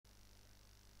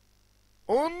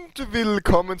Und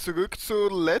willkommen zurück zu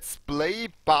Let's Play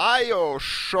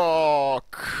Bioshock.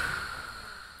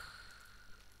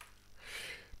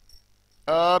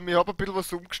 Ich habe ein bisschen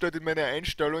was umgestellt in meine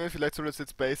Einstellungen, vielleicht soll es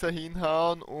jetzt besser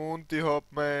hinhauen. Und ich habe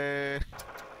mein,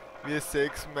 wie ihr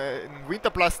seht, mein Winter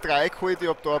Plus 3 geholt. Ich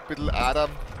habe da ein bisschen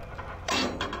Adam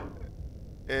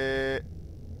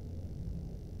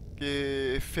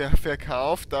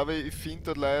verkauft, aber ich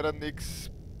finde da leider nichts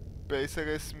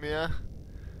Besseres mehr.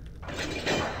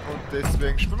 Und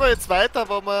deswegen spielen wir jetzt weiter,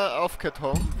 wo wir aufgehört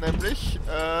haben, nämlich,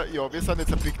 ja, wir sind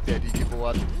jetzt ein Big Daddy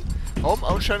geworden, haben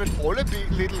anscheinend alle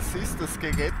Little Sisters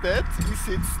gerettet,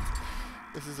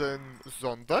 es ist ein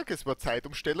Sonntag, es war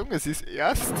Zeitumstellung, es ist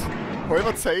erst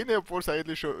halber 10, obwohl es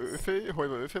eigentlich schon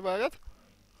halber 11 war.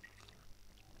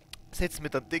 Setzen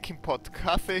mit einem dicken Pot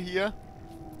Kaffee hier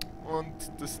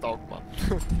und das taugt mir.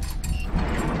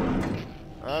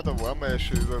 Ah, da waren wir ja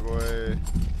schon überall.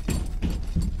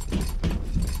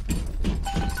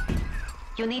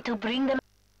 You need to bring them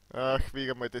Ach,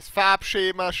 wieder mal das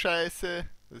Farbschema, scheiße.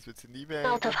 Das wird sie nie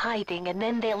mehr out of hiding and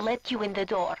then they'll let you in the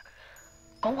door.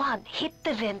 Go on, hit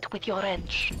the vent with your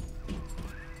wrench.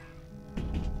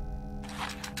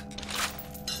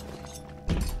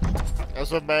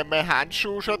 Also mein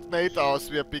Handschuh schaut nicht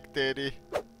aus wie ein Big Daddy.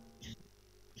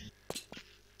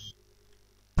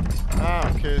 Ah,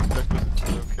 okay, vielleicht was jetzt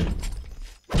okay.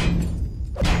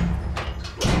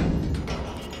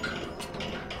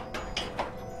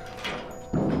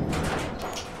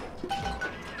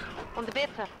 Und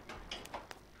bitte.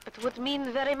 It would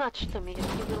mean very much to me if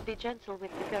you will be gentle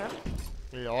with the girl.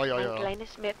 Ja, ja, Ein ja.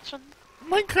 kleines Mädchen.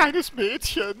 Mein kleines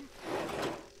Mädchen!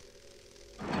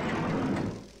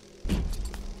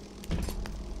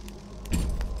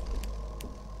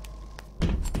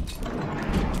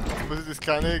 Jetzt muss ich das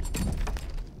kleine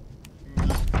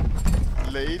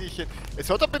Ladychen... Es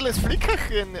hat ein bisschen das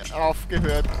Flickerchen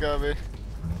aufgehört, glaube ich.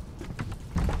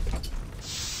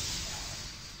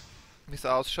 Wie es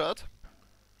ausschaut.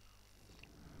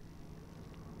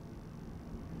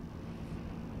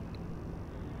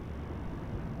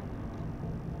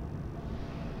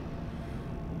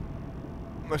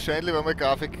 Wahrscheinlich war meine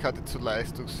Grafikkarte zu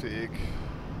leistungsfähig.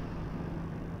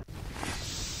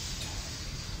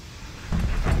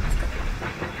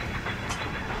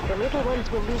 The little ones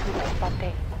will lose this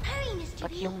Bitte.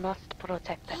 But you must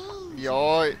protect them.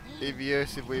 Ja, ich will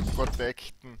sie wohl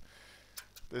protecten.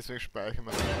 Deswegen speichern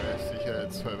wir mal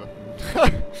sicherheitshalber.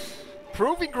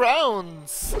 Proving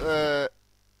Grounds!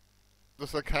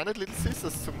 Das war keine Little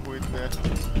Sisters zum Holen mehr.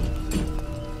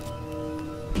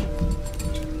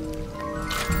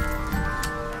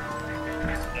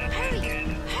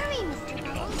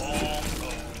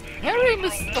 Harry,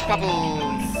 Mr.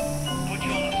 Bubbles!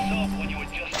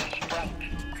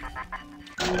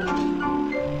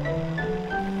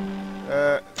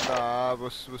 Na,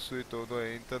 was soll ich da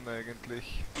ändern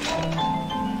eigentlich?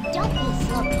 Don't be a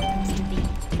slowpoke, Mr. B.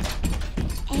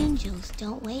 Angels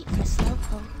don't wait for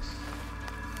slowpokes.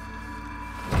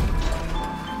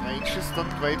 Angels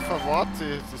don't wait for what?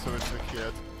 Das habe ich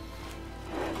verkehrt.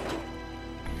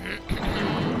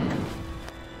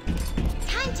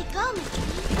 Time to go, Mr. B.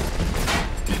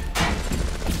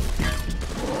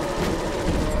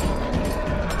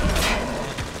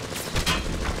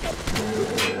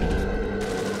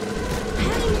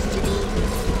 Hurry, Mr. B.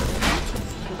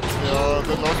 Ja,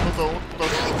 dann lassen wir da unten das...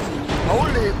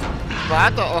 Holy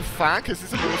Water of Funk, es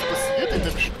ist aber was passiert in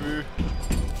dem Spiel.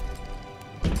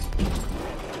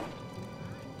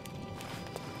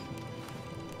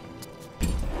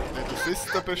 Little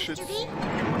Sister beschützt. Mr. B,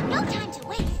 no time to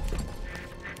waste.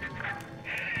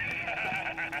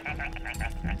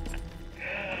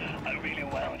 I really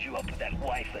wound you up with that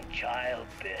wife and child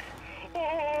bit.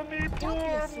 Oh, me Don't be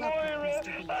poor a slowpoke, Moira.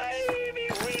 Mr. B. Me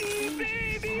wee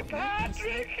baby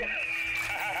Patrick.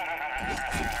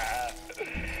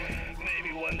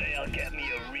 Maybe one day I'll get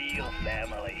me a real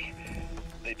family.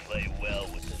 They play well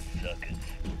with the suckers.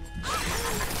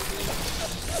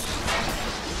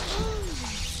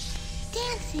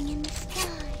 Dancing in the sky.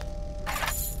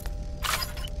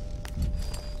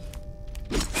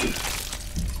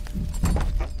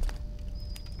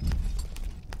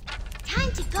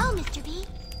 Time to go, Mr. B.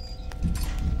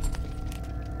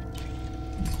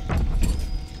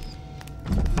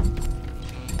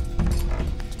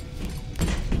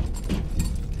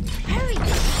 Hurry,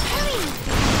 hurry!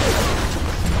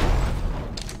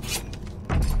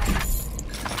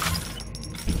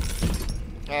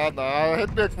 Ah na,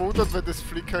 hätte mich gewundert, wenn das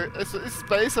Flicker... Also ist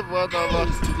besser geworden, Hurry, aber...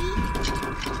 Mr. B.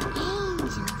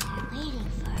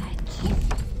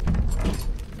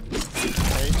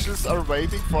 Angels are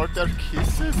waiting for our kiss. Angels are waiting for their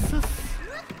kisses.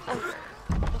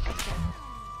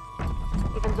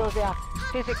 although they are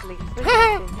physically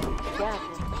spiritually together,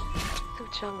 Su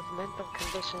Chung's mental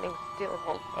conditioning still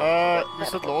holds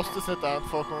wieso lässt es nicht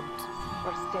einfach und...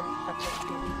 for sins such as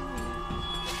these.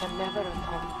 It can never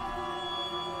atone.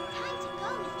 Time to go,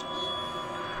 Mr. B.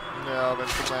 Ja, wenn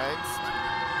du meinst.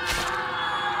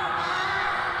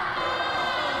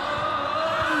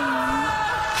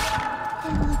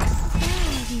 It looks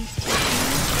sad, Mr.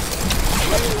 B.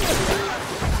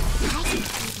 I can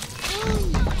see the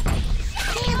angels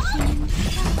dancing in the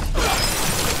sky.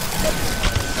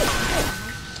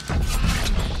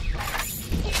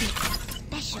 It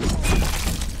makes it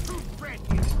special.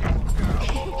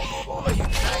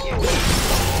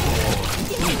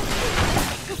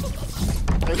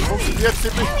 Es funktioniert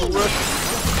ziemlich gut.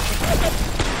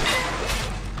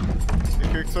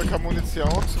 Ich krieg zwar keine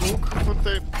Munition zurück von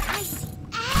dem. I see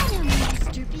Adam,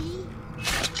 Mr. B.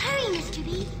 Hurry, Mr. B.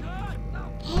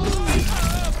 Angels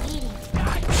waiting.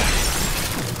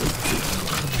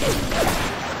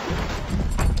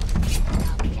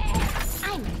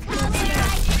 I'm a good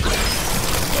guy.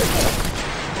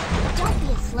 Don't be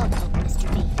a slowpoke, Mr.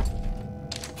 B.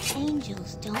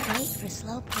 Angels don't wait for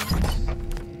slowpokes.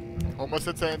 Haben wir es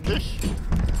jetzt endlich?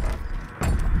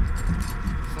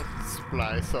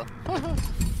 Splicer.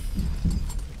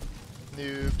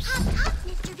 Noobs. Up, up,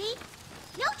 Mr. B.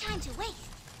 No time to waste.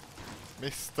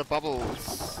 Mr.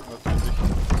 Bubbles, natürlich.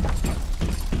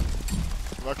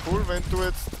 War cool, wenn du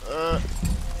jetzt,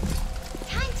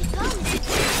 Time to go, Mr.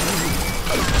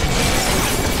 B.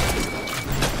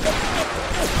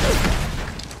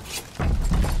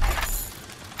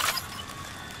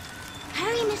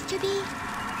 Hurry, Mr. B.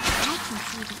 I can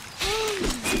see the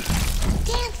angels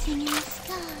dancing in the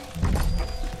sky.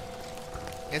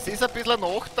 es ist ein bisschen ein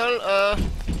Nachteil,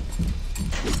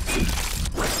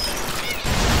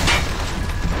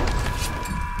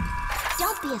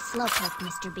 Don't be a slowpoke,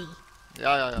 Mr. B.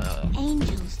 ja.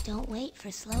 Angels don't wait for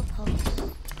slowpokes.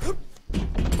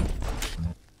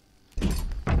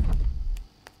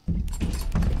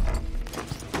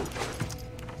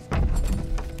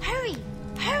 Hurry!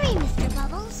 Hurry, Mr.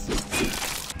 Bubbles!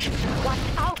 Watch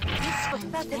out! This Was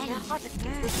one's that in ready their for heart the to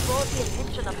bird. draw the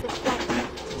attention of this guy?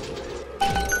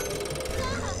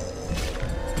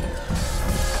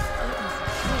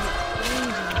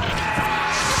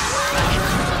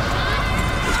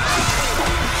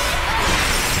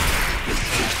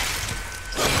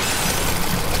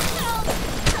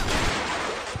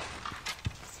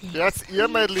 Jetzt ihr,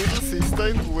 mein Little Sister,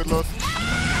 in Ruhe lassen.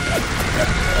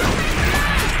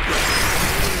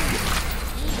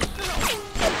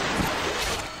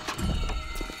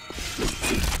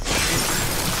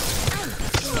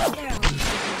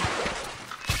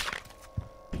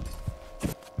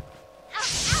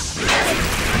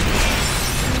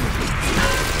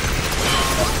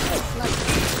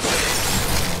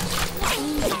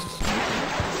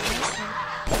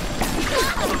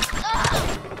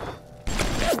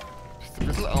 Bist ein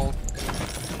bisschen auf.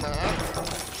 Na.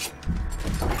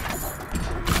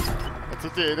 Hat sie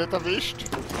die eh nicht erwischt?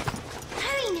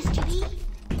 Hurry, Mr. B.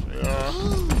 Ja.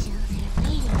 Angels are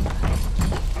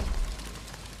waiting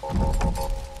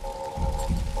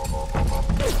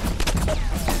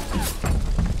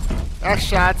Ach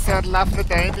Schatz, lauf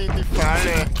nicht ein in die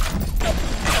Falle.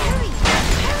 Hurry!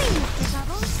 Hurry, Mr.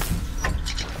 Bubbles!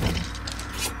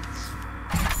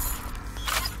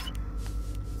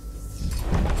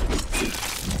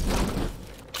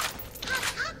 Up,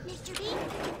 up, Mr. B!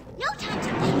 No time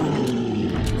to waste!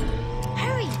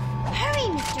 Hurry! Hurry,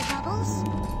 Mr. Bubbles!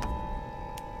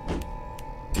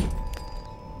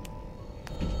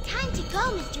 Time to go,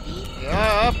 Mr. B!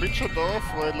 Ja, bin schon da,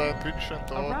 Fräulein, bin schon A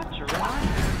da. rapture, right?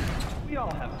 We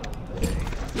all have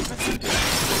those days.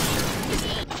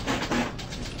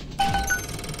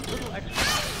 Little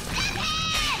extra.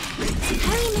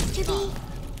 Hurry, Mr. B!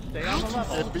 Stay on the Ich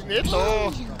level. bin nicht da.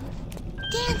 Angels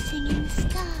dancing in the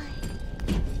sky.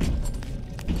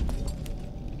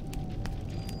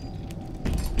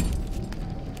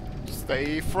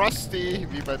 Stay frosty,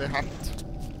 wie bei der Hand.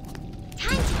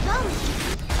 Time to go,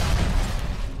 Mr. B!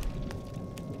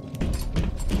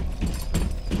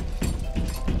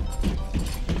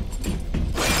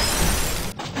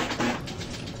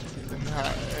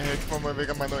 Hätten wir mal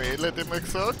wegen Manuelle hätte ich mal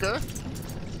gesagt, gell?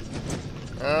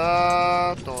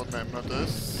 Da nehmen wir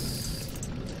das.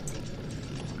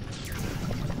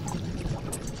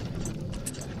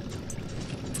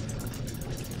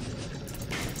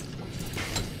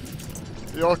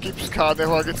 Ja, gibt's keine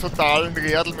horizontalen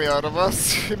Rädel mehr, oder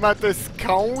was? Ich mein, das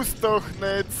kann's doch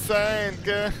nicht sein,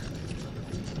 gell?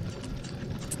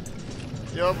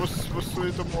 Ja, was soll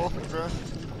ich da machen, gell?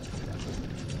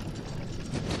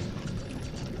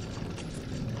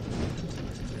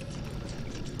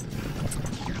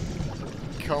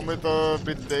 kann mir da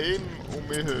mit dem um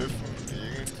mich helfen,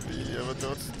 irgendwie, aber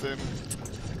trotzdem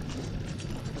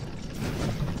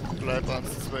bleibt eins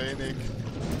zu wenig.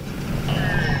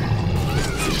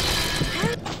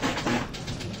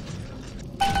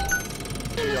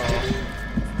 Ja.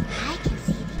 I can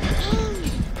see the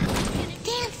angels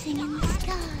dancing in the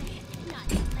sky.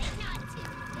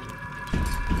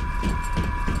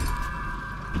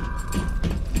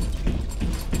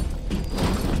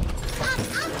 Up,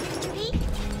 Mr. B.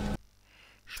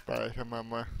 Speichern wir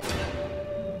mal.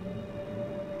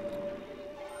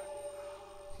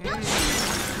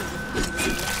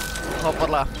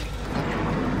 Hoppala.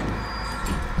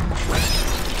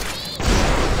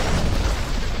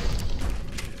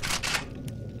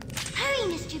 Hurry,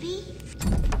 Mr. B.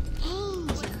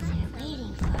 Angels are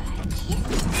waiting for our kiss.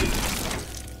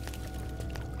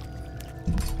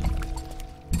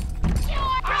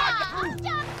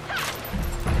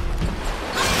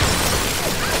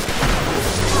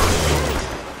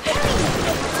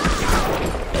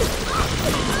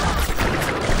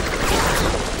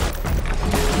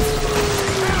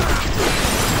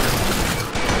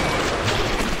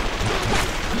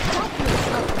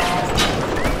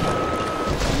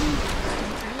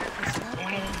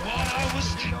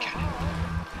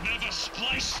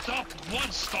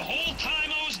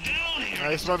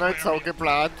 Es war nicht so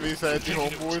geplant, wie es eigentlich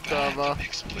haben wollte, aber...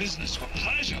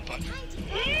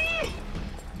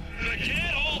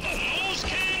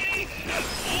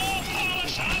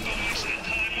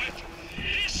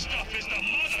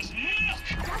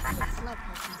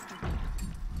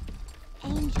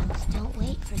 Angels don't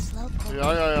wait for slowpoke.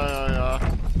 Ja.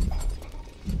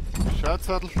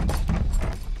 Schatzadl.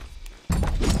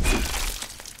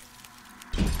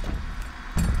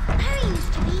 Hurry,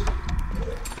 Mr. B.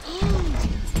 Angels.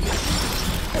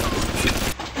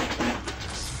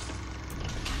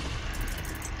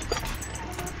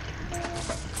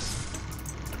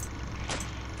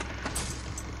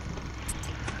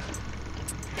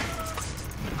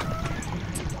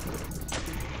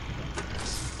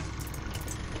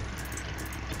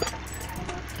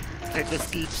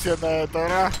 Das gibt's ja nicht,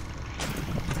 oder?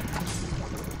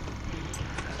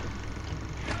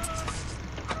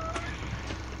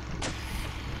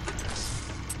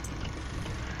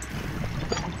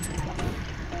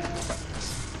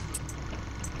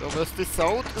 Da wirst du die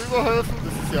Sau drüber helfen,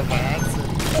 das ist ja Wahnsinn.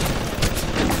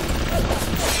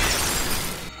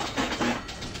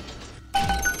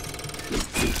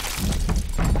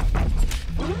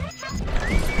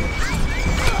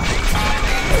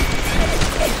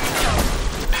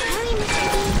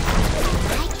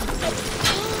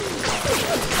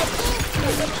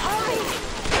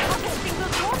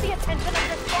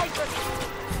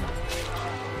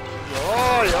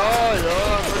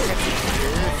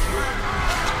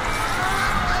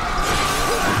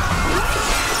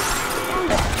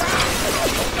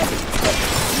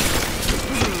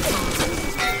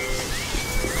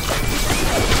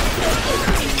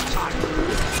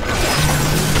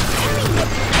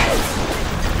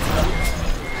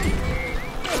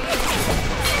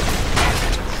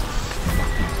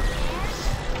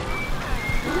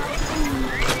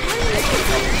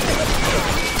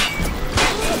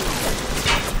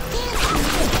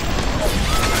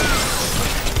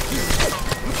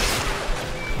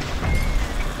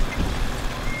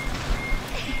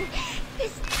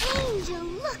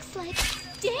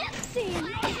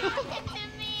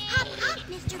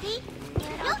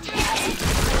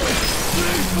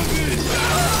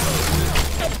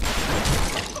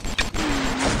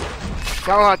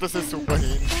 Schau, hat das ist super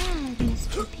hin.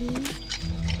 Mr. P.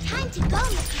 Time to go,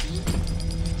 Mr. P.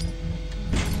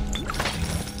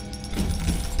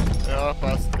 Ja,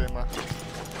 passt immer.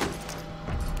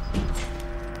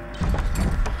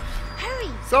 Hurry.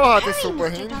 So hat es Hurry, super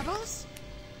Mr. hin. Bubbles.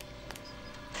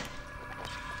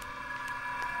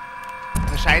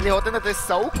 Wahrscheinlich hat ihnen das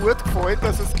so gut gefallen,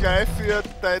 dass es gleich für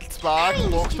Teil 2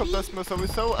 gemacht hat, dass man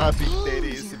sowieso ein Big Daddy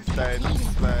ist im Teil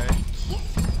 2.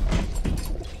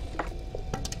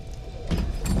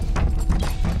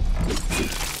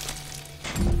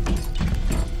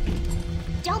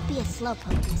 Don't be a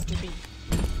slowpoke, Mr. B.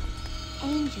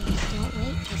 Angels don't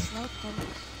wait for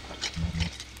slowpokes.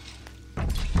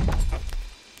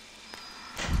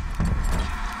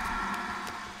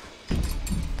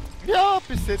 Ja,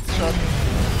 bis jetzt schon.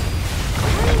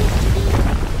 Hurry, Mr. B.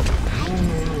 I can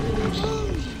see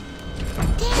angels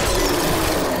dancing.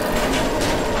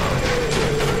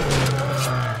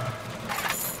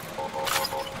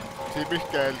 Ziemlich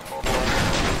geil.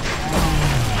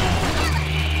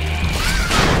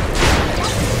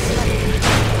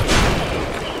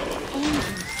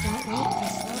 Angels don't wait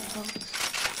for slowpokes.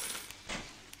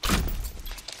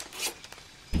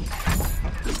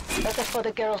 for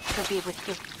the girls to be with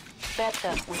you. Better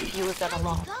with you than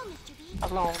alone. Go, Mr. B.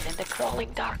 Alone in the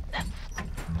crawling darkness.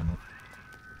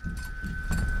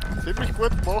 Ziemlich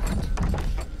gut gemacht.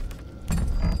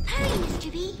 Hurry,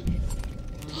 Mr. B.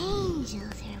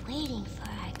 Angels are waiting for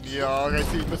our kid. Ja,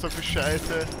 rette immer so viel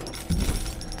Scheiße.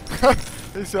 Das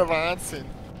ist ja Wahnsinn.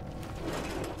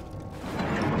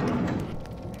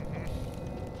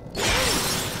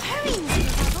 Hurry,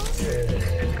 Mr. Bubbles.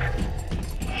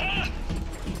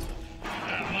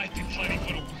 That might be plenty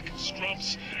for the working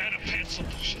strumps and a pencil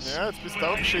pushes. Ja, jetzt bist du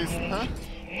auch geschissen, ha?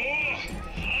 Oh, I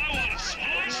want a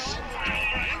spice.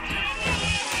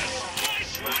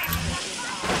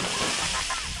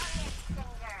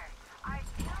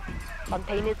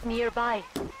 Fontaine is nearby.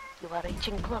 You are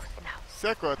reaching close now.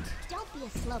 Sehr gut. Don't be a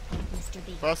slowpoke, Mr.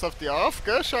 B. Pass auf die auf,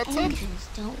 gell, Schatz? Angels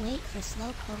don't wait for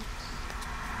slowpokes.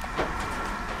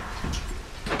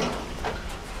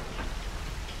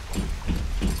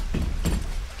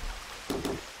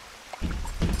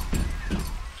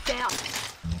 There.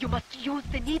 You must use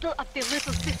the needle of the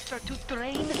little sister to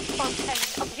drain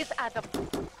Fontaine of his Adam.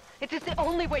 It is the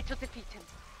only way to defeat him.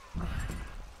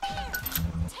 Here,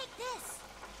 take this.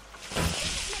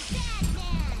 You're bad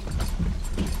man.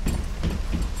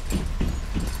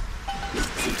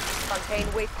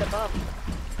 Fontaine waits above.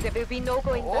 There will be no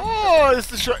going back. Oh,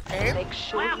 ist das schon Make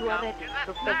sure you are ready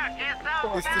to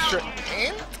face Ist das schon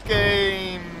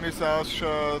Endgame, wie es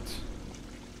ausschaut?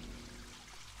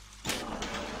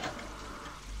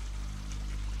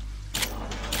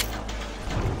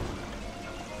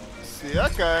 Sehr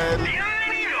geil.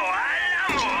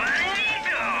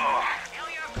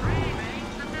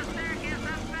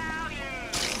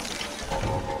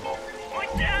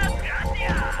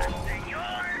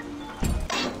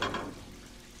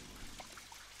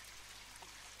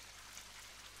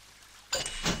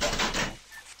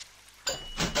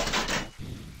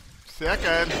 Sehr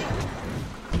geil.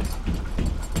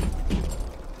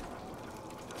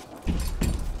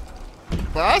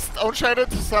 Passt,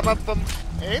 anscheinend sind wir beim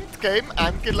Endgame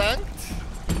angelangt.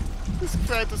 Das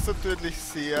gefällt uns natürlich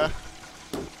sehr.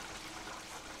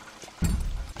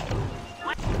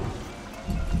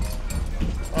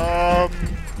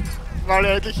 Weil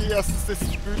ich eigentlich erstens das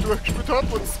Spiel durchgespielt habe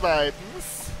und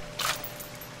zweitens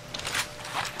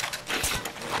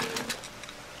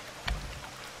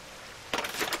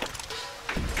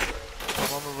schauen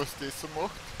wir mal, was das so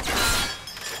macht.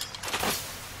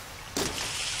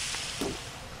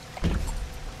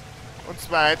 Und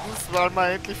zweitens, weil wir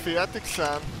endlich fertig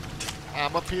sind.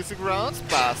 Armor Piercing Rounds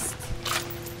passt.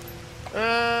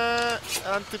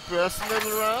 Anti-Personal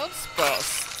Rounds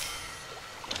passt.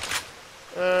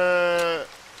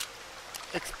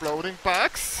 Exploding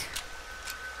Bugs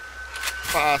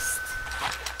passt.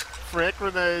 Frag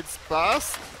Grenades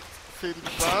passt. Field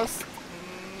passt.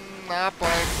 Na, beim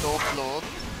Nachladen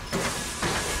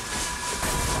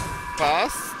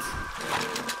passt.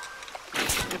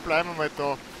 Wir bleiben mal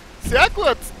da. Sehr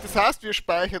gut! Das heißt, wir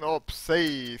speichern ab.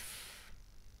 Save.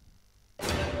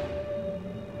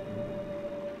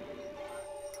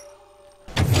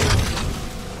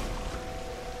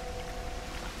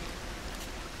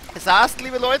 Das heißt,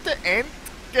 liebe Leute, Endgame!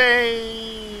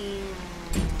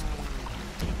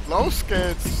 Los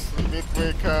geht's! Wird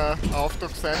wohl kein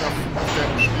Auftrag sein auf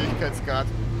dem Schwierigkeitsgrad.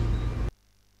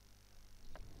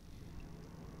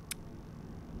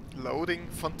 Loading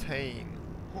Fontaine.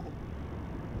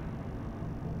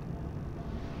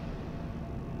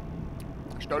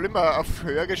 Stell immer auf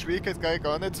höhere Schwierigkeitsgrade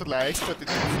gar nicht so leicht, die muss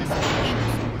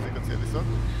ich ganz ehrlich sagen.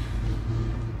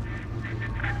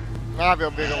 Ah, wir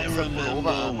haben wieder unseren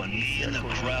Pullover an. When me and the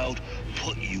crowd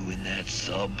put you in that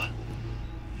sub.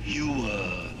 You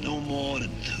were no more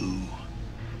than two.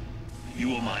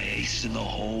 You were my ace in the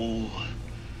hole.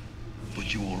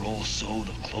 But you were also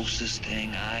the closest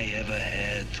thing I ever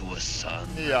had to a son.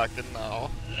 Ja, genau.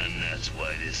 And that's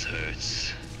why this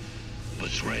hurts.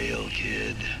 Betrayal,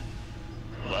 kid.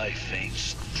 Life ain't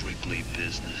strictly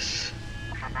business.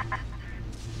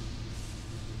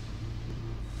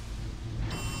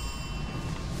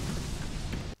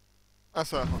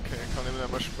 Achso, okay, kann ich mir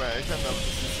nicht mehr speichern, aber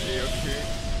das ist eh okay.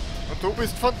 Und du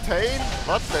bist Fontaine?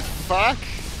 What the fuck?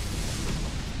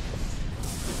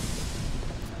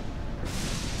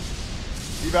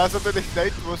 Ich weiß natürlich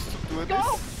nicht, was zu tun Go!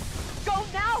 ist. Go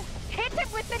now! Hit him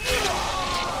with the needle!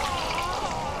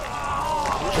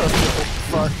 Du schaust ja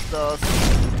abgefuckt aus.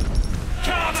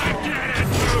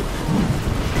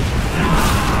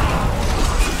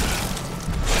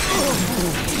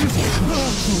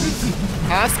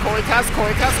 Hast geholt, das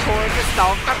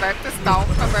taugt mir nicht, das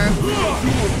taugt mir nicht.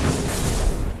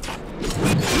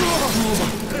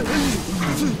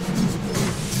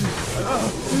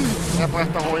 Er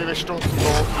braucht eine halbe Stunde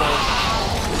Laden.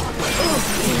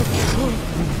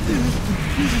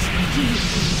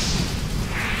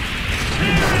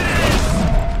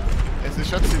 Es ist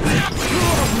schon ziemlich.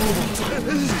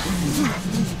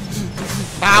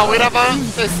 Ah, wieder mal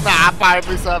das Nahball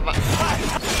bis er.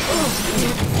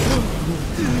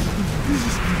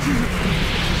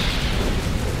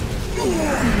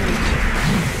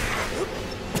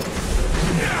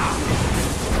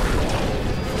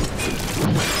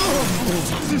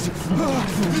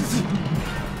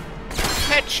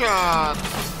 Headshot!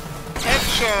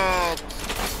 Headshot!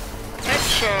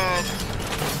 Headshot!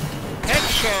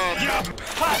 Headshot!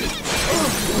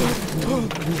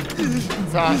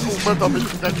 So, da mit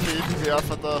dem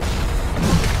Raketenwerfer da.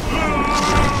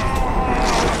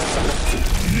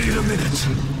 Need a minute.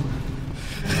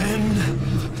 Then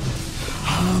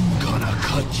I'm gonna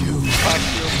cut you. Fuck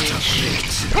you, bitch.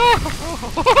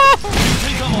 You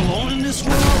think I'm alone in this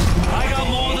world? I got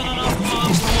more than enough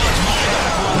mobs to watch my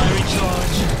back while I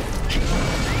recharge.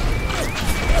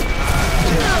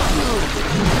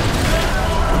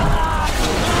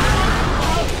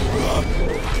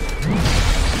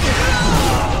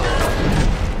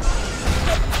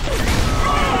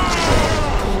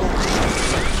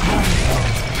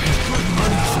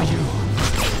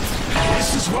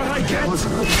 This is what I get. Also,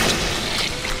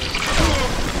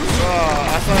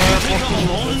 Think I'm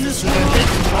alone in this world? I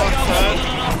got more than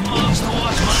enough mobs to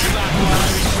watch my back while I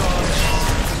recharge.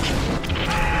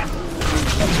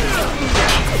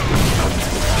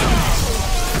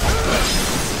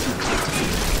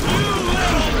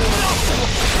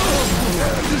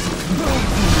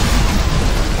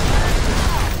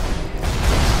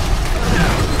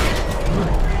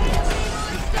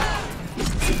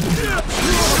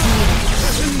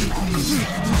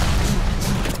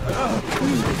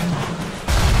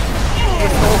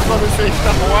 Das ist echt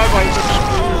der Horror in dem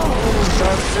Spiel.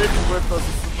 Das ist echt gut, das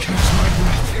ist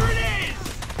Here it is!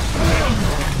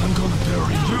 I'm gonna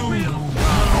bury you.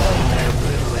 All their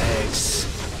little eggs.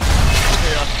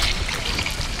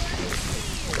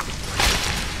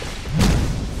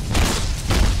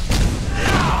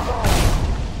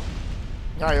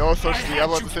 ja, ja, so schwer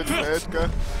war das jetzt nicht, gell?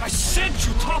 I sent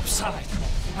you topside.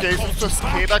 Gegensatz zur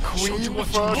Skater Queen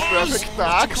von Perfect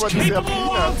Dark war das ja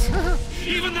peanut.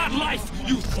 Even that life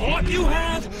you thought you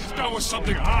had, that was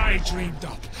something I dreamed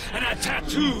up and had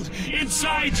tattooed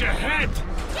inside your head.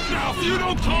 Now, if you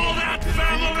don't call that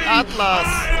family, Atlas.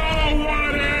 I don't know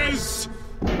what is.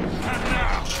 And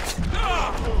now,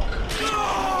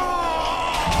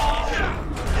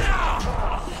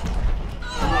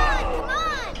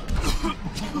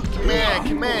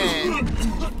 Come on!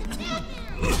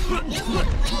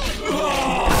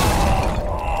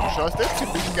 Du schaust jetzt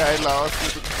ziemlich geil aus,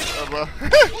 aber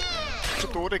zu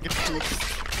Tode gefixt.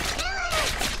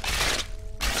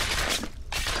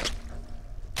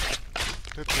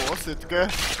 Das war's jetzt, gell?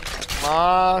 Ich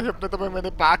hab nicht einmal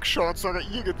meine Bugshots oder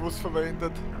irgendwas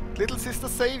verwendet. Little Sister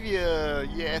Savior,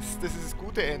 yes, das ist das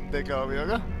gute Ende, glaube ich,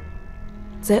 oder?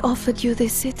 They offered you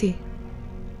this city.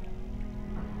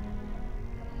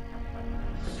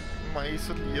 Mei,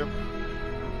 so lieb.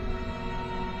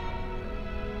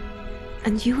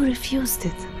 And you refused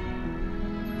it.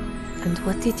 And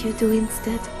what did you do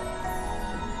instead?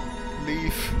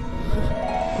 Leave.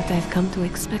 What I've come to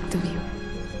expect of you.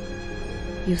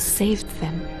 You saved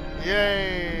them.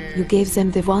 Yay! You gave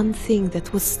them the one thing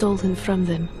that was stolen from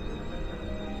them.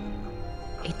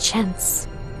 A chance.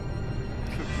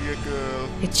 Could be a girl.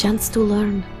 A chance to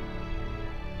learn.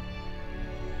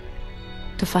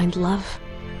 To find love.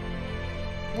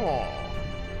 Aww.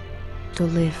 To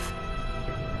live.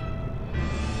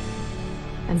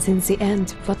 And in the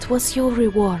end, what was your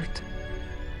reward?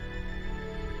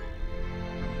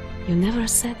 You never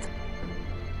said.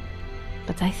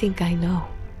 But I think I know.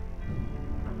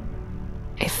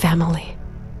 A family.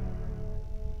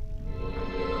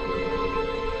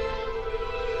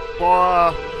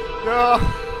 Boah, ja,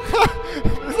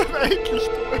 wir sind endlich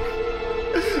durch.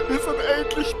 Wir sind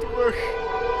endlich durch.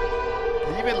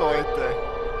 Liebe Leute,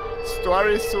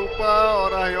 Story ist super,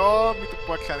 oder ja, mit ein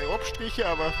paar kleinen Abstriche,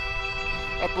 aber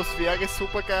Atmosphäre ist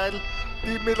super geil.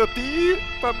 Die Melodie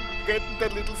beim Retten der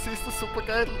Little Sister super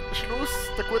geil. Schluss,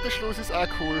 der gute Schluss ist auch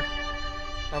cool.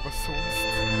 Aber sonst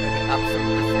eine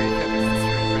absolute Frechheit ist das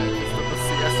Remake. Ist aber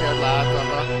sehr, sehr laut,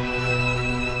 aber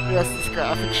erstens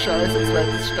Grafik scheiße,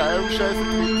 zweitens Steuerung scheiße,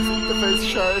 drittens Interface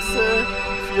scheiße,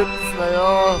 viertens,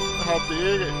 naja,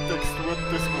 HD-Texturen,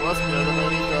 das war's mehr oder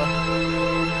weniger.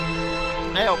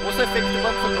 Naja, Boss-Effekte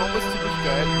waren von damals ziemlich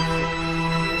geil.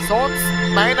 Sonst,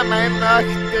 meiner Meinung nach,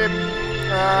 dem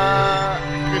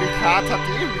Prädikat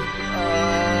HD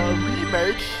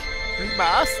Remake,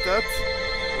 Remastered.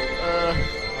 Ja,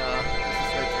 das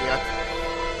ist nicht wert.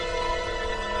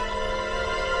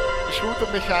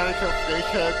 Shooter-Mechaniker,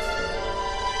 Frechheit.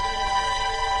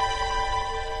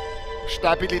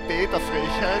 Stabilität, auf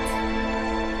Frechheit.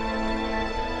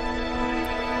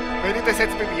 Wenn ich das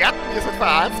jetzt bewerten muss, von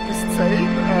 1 bis 10,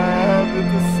 wird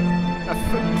das eine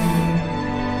 5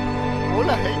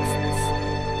 allerhöchstens.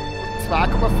 2,5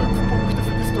 Punkte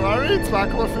für die Story,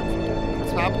 2,5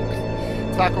 Punkte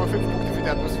für die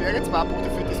Atmosphäre, 2 Punkte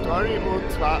für die Story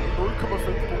und 0,5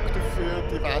 Punkte für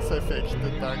die Wassereffekte.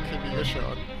 Danke,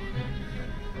 Wiederschauen.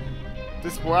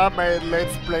 Das war mein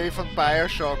Let's Play von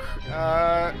Bioshock.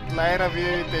 Leider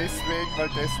wie deswegen, weil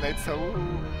das nicht so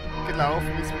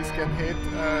gelaufen ist, wie ich es gern hätte,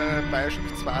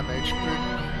 Bioshock 2 nicht spielen.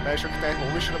 Bioshock 3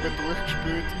 habe ich schon einmal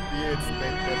durchgespielt, wie jetzt nicht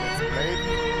mehr Let's Play.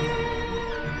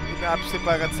 In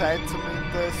absehbarer Zeit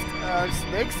zumindest. Als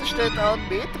nächstes steht an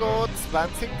Metro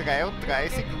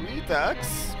 2033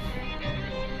 Redux.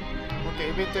 Und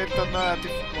eventuell dann die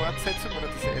Fortsetzung oder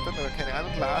das Add-on oder keine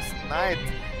Ahnung,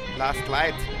 Last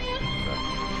Light.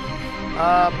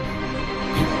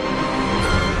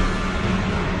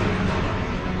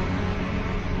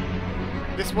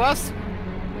 Das war's.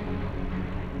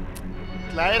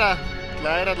 Leider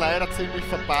ziemlich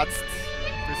verpatzt,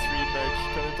 das Remake.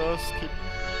 Kann ich das skippen?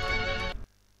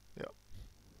 Ja.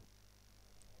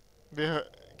 Wir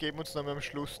geben uns dann am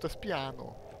Schluss das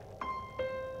Piano.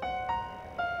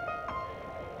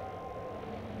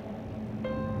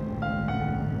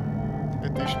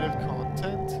 Additional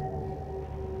Content.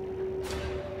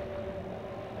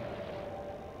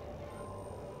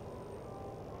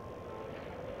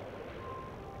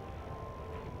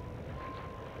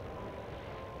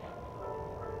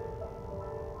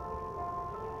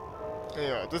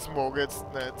 Ja, das mag ich jetzt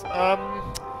nicht.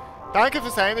 Danke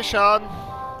fürs Reinschauen.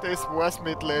 Das war's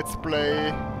mit Let's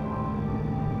Play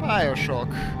Bioshock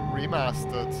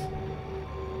Remastered.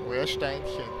 Euer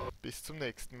Steinchen. Bis zum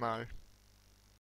nächsten Mal.